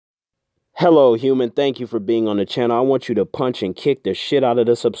Hello, human. Thank you for being on the channel. I want you to punch and kick the shit out of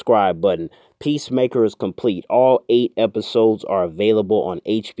the subscribe button. Peacemaker is complete. All 8 episodes are available on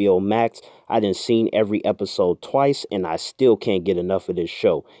HBO Max. I done seen every episode twice, and I still can't get enough of this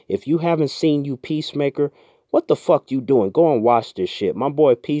show. If you haven't seen Peacemaker, what the fuck you doing? Go and watch this shit. My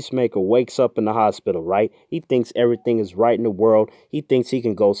boy Peacemaker wakes up in the hospital, right? He thinks everything is right in the world. He thinks he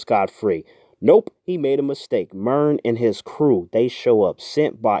can go scot-free. Nope, he made a mistake. Mern and his crew, they show up,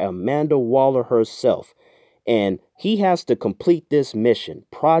 sent by Amanda Waller herself. And he has to complete this mission,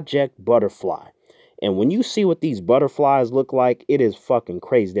 Project Butterfly. And when you see what these butterflies look like, it is fucking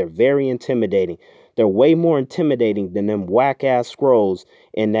crazy. They're very intimidating. They're way more intimidating than them whack-ass scrolls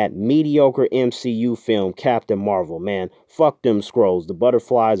in that mediocre MCU film, Captain Marvel, man. Fuck them scrolls. The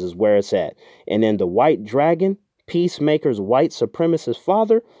butterflies is where it's at. And then the white dragon, Peacemaker's white supremacist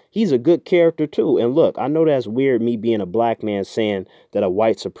father, he's a good character too. And look, I know that's weird, me being a black man saying that a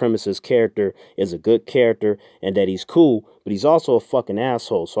white supremacist character is a good character and that he's cool, but he's also a fucking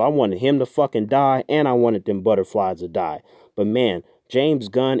asshole. So I wanted him to fucking die, and I wanted them butterflies to die. But man, James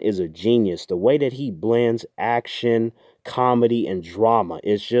Gunn is a genius. The way that he blends action, comedy, and drama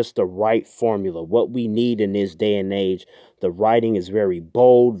is just the right formula. What we need in this day and age. The writing is very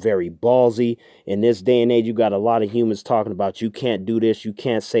bold, very ballsy. In this day and age, you got a lot of humans talking about you can't do this, you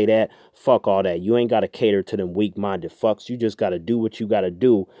can't say that. Fuck all that. You ain't got to cater to them weak-minded fucks. You just got to do what you got to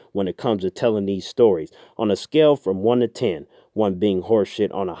do when it comes to telling these stories. On a scale from 1 to 10, 1 being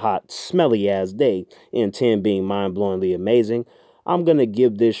horseshit on a hot, smelly-ass day, and 10 being mind-blowingly amazing, I'm going to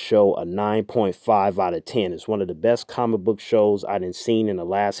give this show a 9.5 out of 10. It's one of the best comic book shows I've seen in the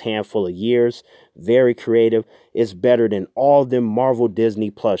last handful of years. Very creative. It's better than all them Marvel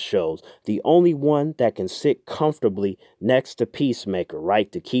Disney Plus shows. The only one that can sit comfortably next to Peacemaker,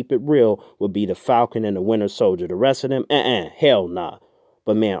 right, to keep it real, would be the Falcon and the Winter Soldier. The rest of them, hell nah.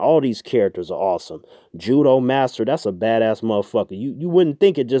 But man, all these characters are awesome. Judo Master, that's a badass motherfucker. You wouldn't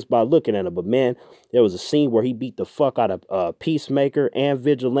think it just by looking at him. But man, there was a scene where he beat the fuck out of Peacemaker and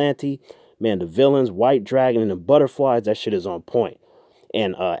Vigilante. Man, the villains, White Dragon, and the butterflies, that shit is on point.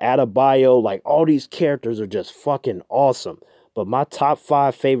 And Adebayo, like all these characters are just fucking awesome. But my top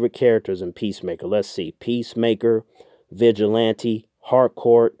 5 favorite characters in Peacemaker, let's see. Peacemaker, Vigilante,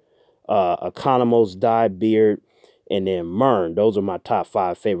 Harcourt, Economos Beard, and then Mern. Those are my top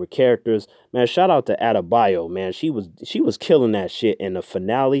 5 favorite characters. Man, shout out to Adebayo, man. She was killing that shit in the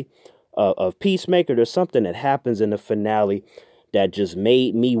finale of Peacemaker. There's something that happens in the finale that just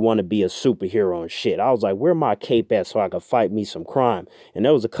made me want to be a superhero and shit. I was like, where my cape at so I could fight me some crime? And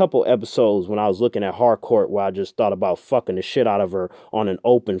there was a couple episodes when I was looking at Harcourt where I just thought about fucking the shit out of her on an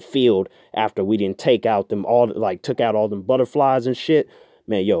open field after we didn't take out them all, like took out all them butterflies and shit.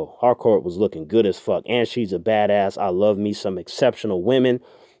 Man, yo, Harcourt was looking good as fuck, and she's a badass. I love me some exceptional women.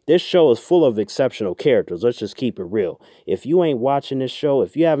 This show is full of exceptional characters. Let's just keep it real. If you ain't watching this show,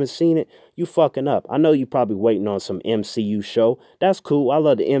 if you haven't seen it, you fucking up. I know you probably waiting on some MCU show. That's cool. I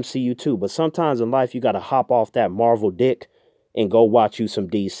love the MCU too, but sometimes in life you got to hop off that Marvel dick and go watch you some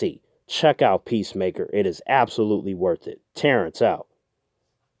DC. Check out Peacemaker. It is absolutely worth it. Terrence out.